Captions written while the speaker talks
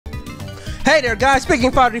Hey there guys,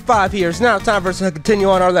 Speaking45 here. It's now time for us to continue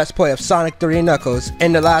on our Let's Play of Sonic 3 and Knuckles.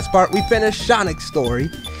 In the last part, we finished Sonic's story.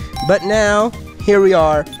 But now, here we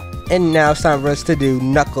are. And now it's time for us to do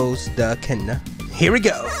Knuckles the Echidna. Here we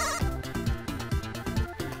go.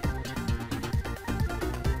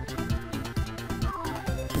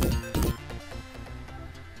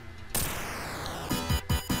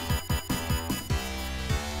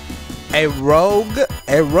 A rogue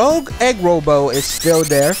egg robo is still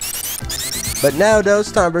there. But now though,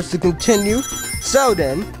 it's time for us to continue. So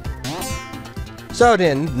then,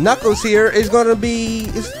 Knuckles here is gonna be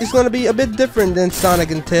a bit different than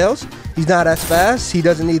Sonic and Tails. He's not as fast, he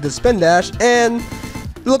doesn't need the spin dash, and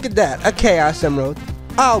look at that, a Chaos Emerald.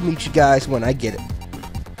 I'll meet you guys when I get it.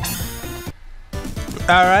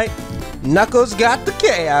 Alright, Knuckles got the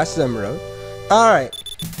Chaos Emerald. Alright.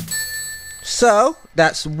 So,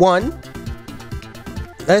 that's one.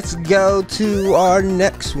 Let's go to our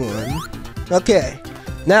next one. Okay,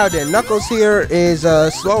 now then, Knuckles here is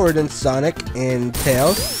slower than Sonic and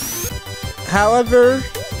Tails. However,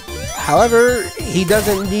 he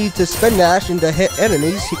doesn't need to spin dash into hit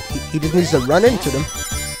enemies. He just needs to run into them.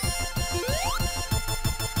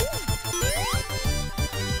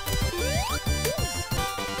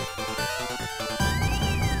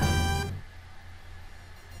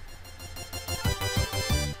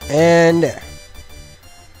 And there.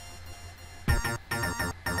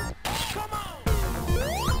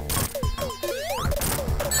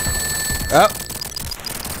 Oh.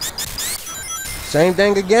 Same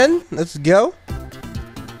thing again. Let's go.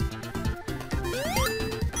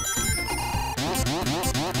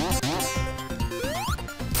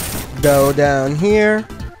 Go down here.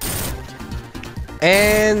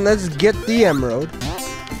 And let's get the emerald.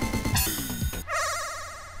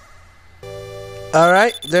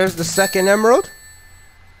 Alright, there's the second emerald.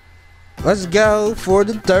 Let's go for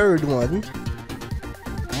the third one.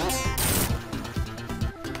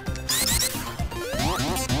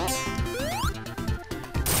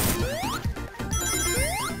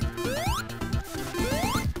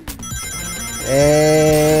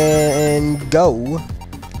 And go.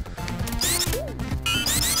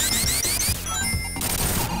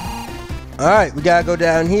 Alright, we gotta go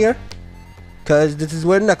down here, cause this is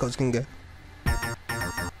where Knuckles can go.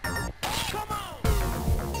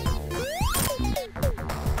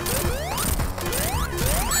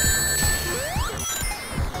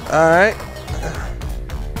 Alright.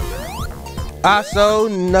 Also,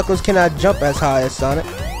 Knuckles cannot jump as high as Sonic.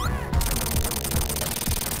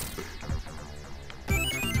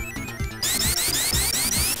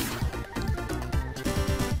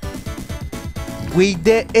 We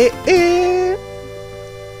did it.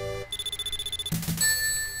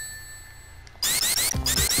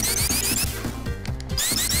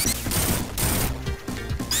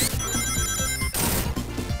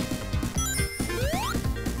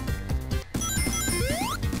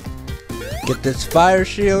 Get this fire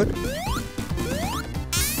shield.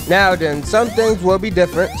 Now then, some things will be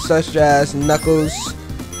different, such as Knuckles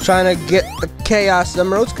trying to get the Chaos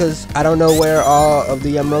Emeralds, because I don't know where all of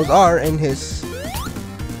the emeralds are in his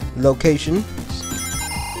location.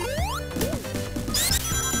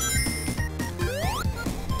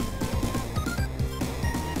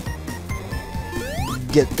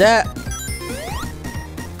 Get that.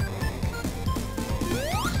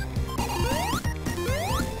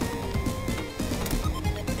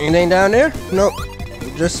 Anything down there? Nope.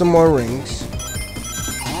 Just some more rings.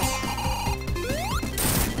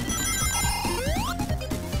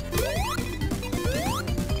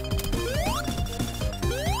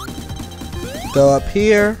 Go up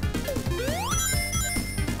here.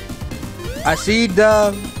 I see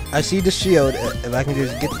the shield. If I can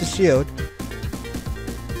just get the shield.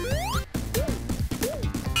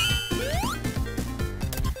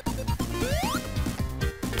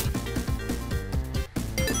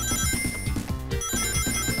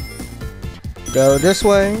 Go this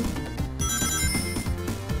way.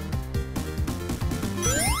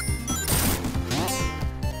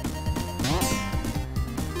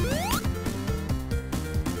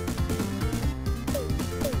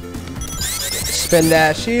 Spin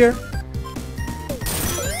dash here.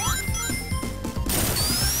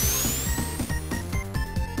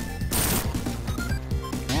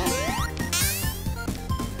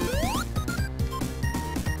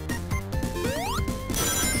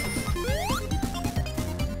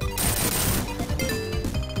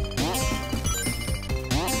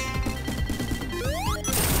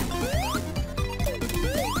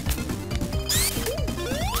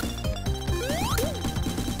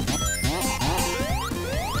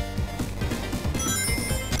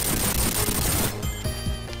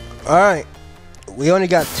 Alright, We only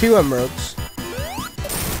got 2 emeralds.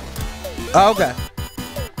 Oh, okay.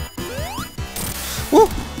 Woo!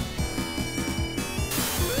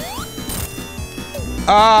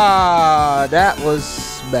 Ah, that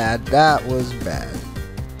was bad. That was bad.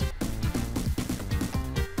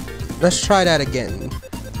 Let's try that again.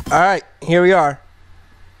 Alright, here we are.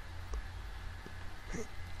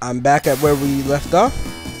 I'm back at where we left off.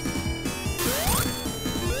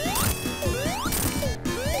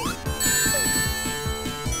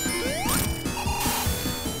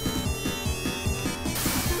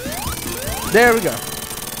 There we go.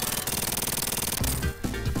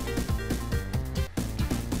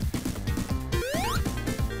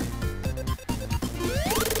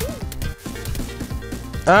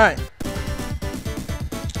 Alright.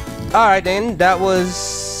 Alright then, that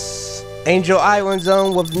was Angel Island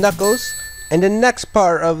Zone with Knuckles. In the next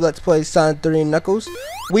part of Let's Play Sonic 3 and Knuckles,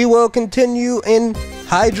 we will continue in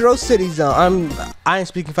Hydro City Zone. I am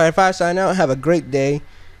Speaking Fighter 5 signing out. Have a great day.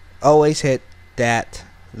 Always hit that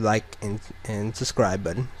like and subscribe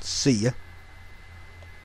button. See ya.